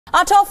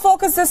Our top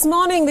focus this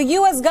morning, the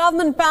U.S.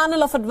 government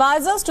panel of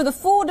advisors to the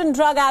Food and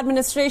Drug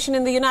Administration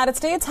in the United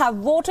States have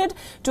voted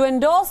to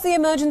endorse the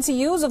emergency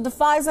use of the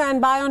Pfizer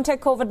and BioNTech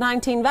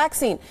COVID-19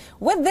 vaccine.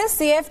 With this,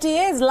 the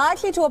FDA is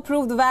likely to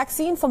approve the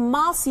vaccine for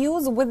mass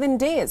use within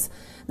days.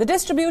 The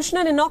distribution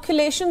and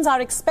inoculations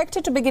are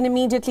expected to begin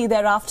immediately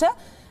thereafter.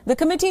 The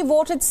committee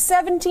voted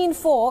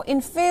 17-4 in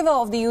favor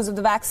of the use of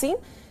the vaccine.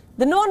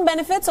 The known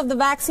benefits of the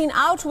vaccine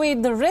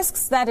outweighed the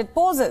risks that it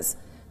poses.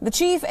 The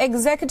chief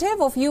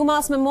executive of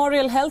UMass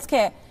Memorial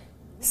Healthcare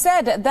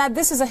said that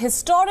this is a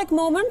historic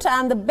moment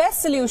and the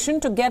best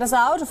solution to get us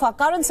out of our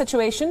current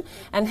situation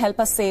and help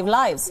us save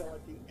lives.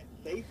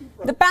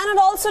 The panel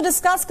also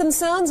discussed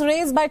concerns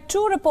raised by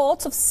two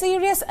reports of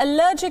serious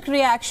allergic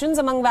reactions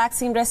among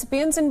vaccine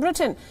recipients in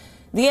Britain.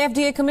 The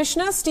FDA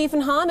Commissioner,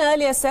 Stephen Hahn,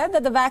 earlier said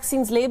that the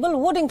vaccine's label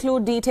would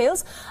include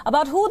details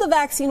about who the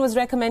vaccine was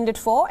recommended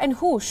for and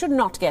who should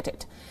not get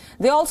it.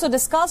 They also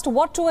discussed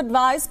what to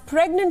advise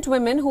pregnant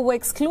women who were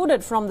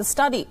excluded from the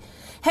study.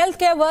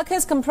 Healthcare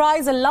workers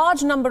comprise a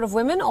large number of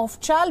women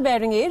of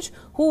childbearing age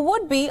who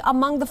would be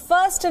among the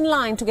first in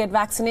line to get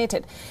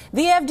vaccinated.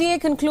 The FDA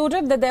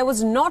concluded that there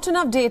was not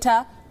enough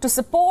data to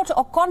support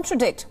or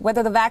contradict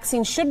whether the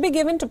vaccine should be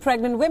given to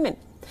pregnant women.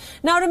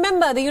 Now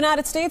remember, the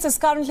United States is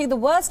currently the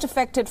worst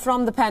affected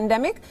from the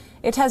pandemic.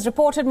 It has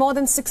reported more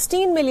than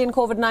 16 million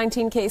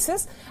COVID-19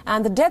 cases,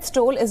 and the death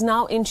toll is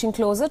now inching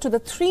closer to the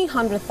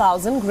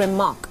 300,000 grim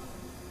mark.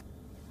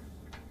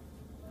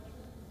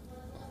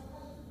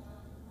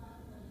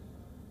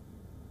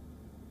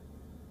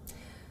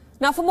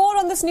 Now, for more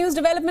on this news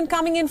development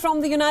coming in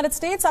from the United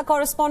States, our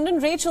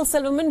correspondent Rachel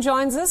Silverman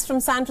joins us from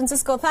San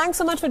Francisco. Thanks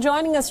so much for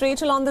joining us,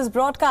 Rachel, on this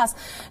broadcast.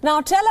 Now,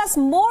 tell us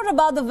more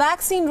about the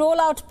vaccine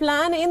rollout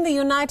plan in the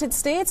United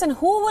States and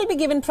who will be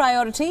given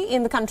priority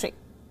in the country.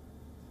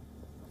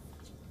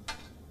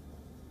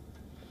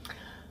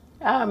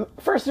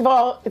 First of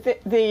all,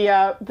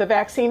 the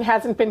vaccine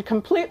hasn't been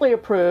completely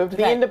approved.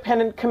 The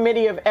independent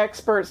committee of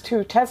experts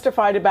who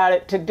testified about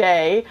it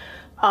today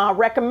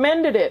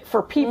recommended it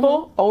for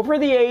people over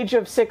the age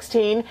of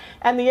 16,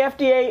 and the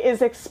FDA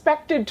is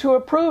expected to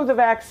approve the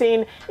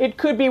vaccine. It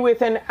could be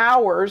within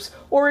hours,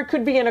 or it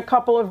could be in a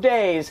couple of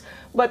days.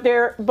 But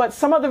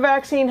some of the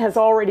vaccine has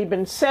already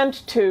been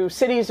sent to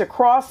cities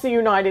across the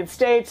United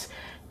States,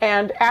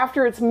 and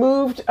after it's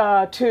moved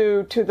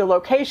to the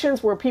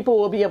locations where people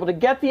will be able to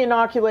get the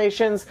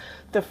inoculations,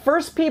 the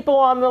first people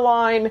on the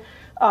line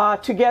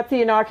to get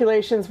the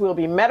inoculations will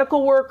be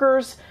medical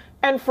workers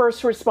and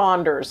first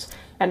responders.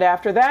 And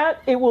after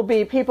that, it will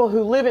be people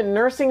who live in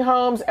nursing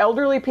homes,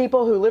 elderly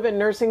people who live in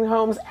nursing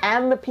homes,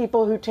 and the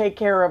people who take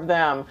care of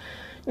them.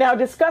 Now,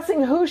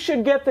 discussing who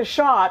should get the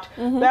shot,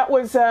 that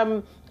was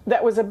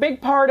a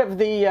big part of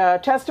the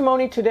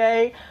testimony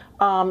today.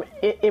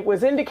 It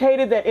was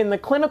indicated that in the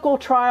clinical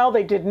trial,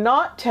 they did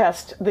not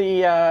test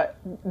the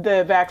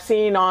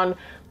vaccine on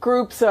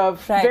groups of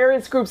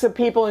various groups of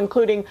people,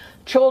 including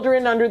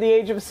children under the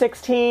age of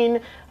 16,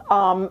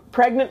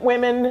 pregnant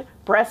women,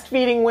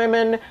 breastfeeding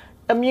women,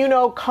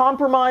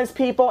 immunocompromised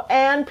people,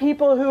 and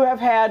people who have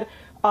had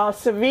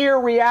severe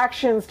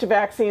reactions to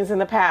vaccines in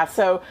the past.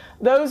 So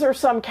those are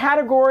some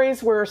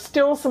categories where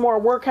still some more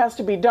work has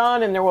to be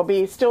done, and there will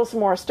be still some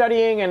more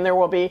studying, and there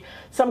will be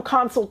some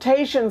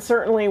consultation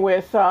certainly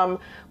with the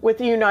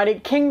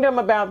United Kingdom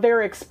about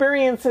their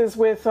experiences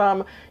with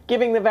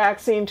giving the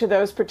vaccine to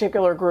those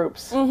particular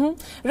groups.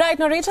 Right.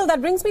 Now, Rachel,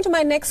 that brings me to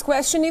my next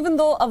question. Even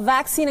though a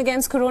vaccine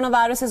against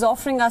coronavirus is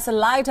offering us a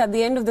light at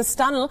the end of this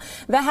tunnel,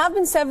 there have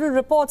been several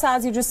reports,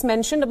 as you just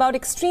mentioned, about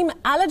extreme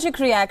allergic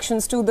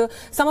reactions to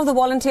some of the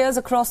volunteers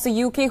across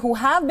the UK who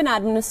have been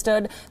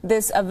administered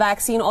this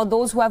vaccine, or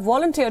those who have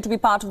volunteered to be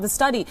part of the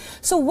study.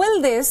 So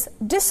will this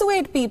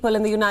dissuade people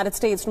in the United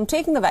States from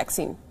taking the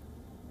vaccine?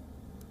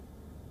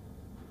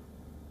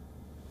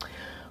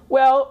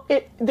 Well,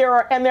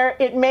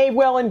 it may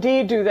well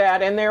indeed do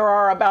that, and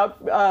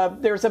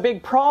there's a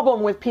big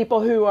problem with people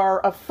who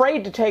are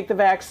afraid to take the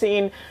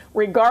vaccine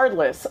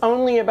regardless.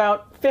 Only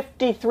about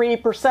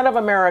 53% of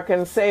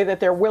Americans say that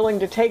they're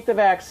willing to take the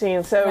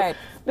vaccine. So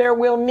there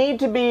will need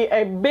to be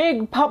a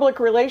big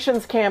public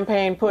relations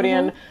campaign put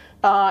in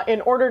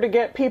order to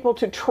get people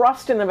to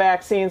trust in the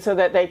vaccine so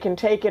that they can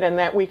take it, and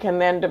that we can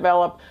then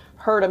develop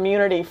herd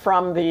immunity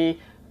from the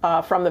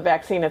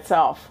vaccine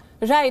itself.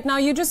 Right. Now,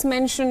 you just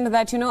mentioned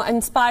that,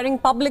 inspiring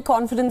public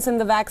confidence in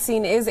the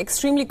vaccine is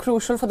extremely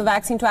crucial for the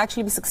vaccine to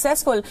actually be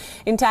successful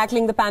in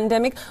tackling the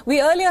pandemic. We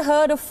earlier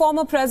heard of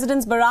former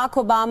Presidents Barack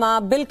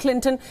Obama, Bill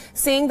Clinton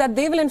saying that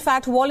they will in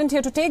fact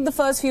volunteer to take the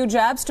first few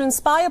jabs to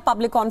inspire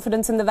public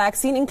confidence in the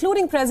vaccine,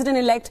 including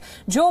President-elect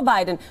Joe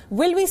Biden.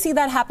 Will we see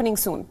that happening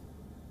soon?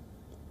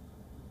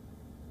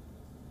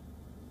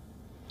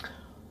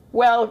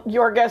 Well,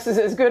 your guess is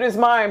as good as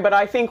mine, but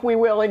I think we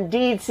will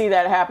indeed see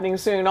that happening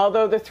soon,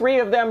 although the three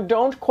of them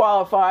don't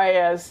qualify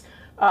as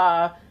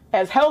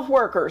health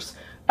workers.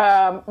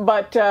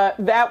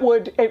 That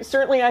would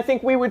certainly, I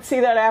think we would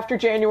see that after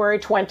January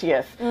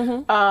 20th.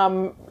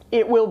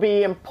 it will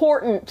be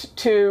important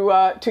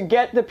to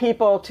get the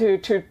people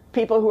to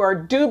people who are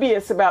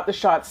dubious about the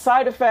shot's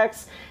side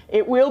effects.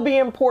 It will be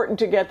important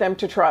to get them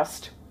to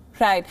trust.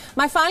 Right.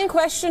 My final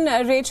question,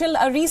 Rachel,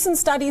 a recent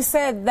study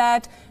said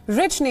that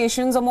rich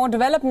nations or more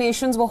developed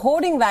nations were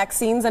hoarding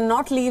vaccines and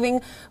not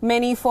leaving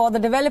many for the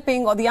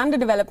developing or the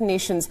underdeveloped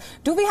nations.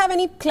 Do we have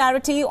any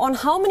clarity on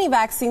how many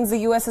vaccines the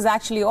U.S. has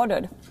actually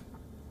ordered?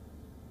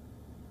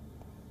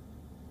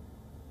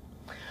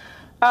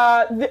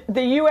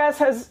 The U.S.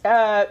 has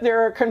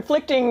there's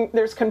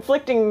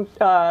conflicting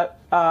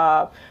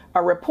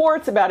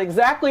reports about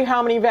exactly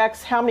how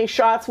many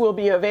shots will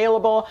be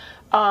available.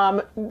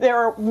 There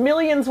are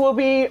millions will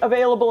be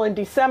available in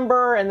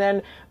December, and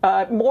then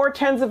more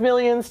tens of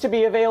millions to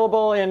be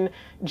available in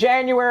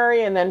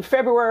January and then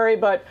February.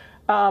 But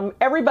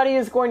everybody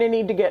is going to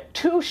need to get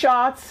 2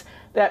 shots.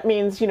 That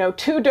means,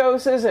 2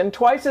 doses and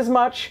twice as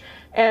much.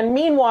 And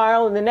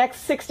meanwhile, in the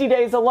next 60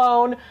 days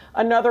alone,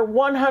 another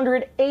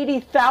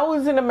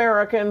 180,000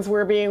 Americans,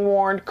 we're being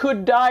warned,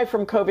 could die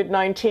from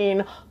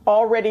COVID-19.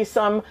 Already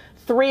some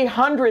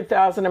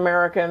 300,000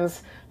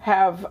 Americans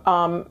have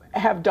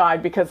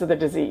died because of the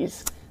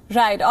disease.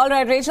 Right. All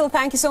right, Rachel,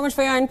 thank you so much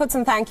for your inputs,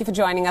 and thank you for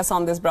joining us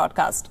on this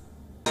broadcast.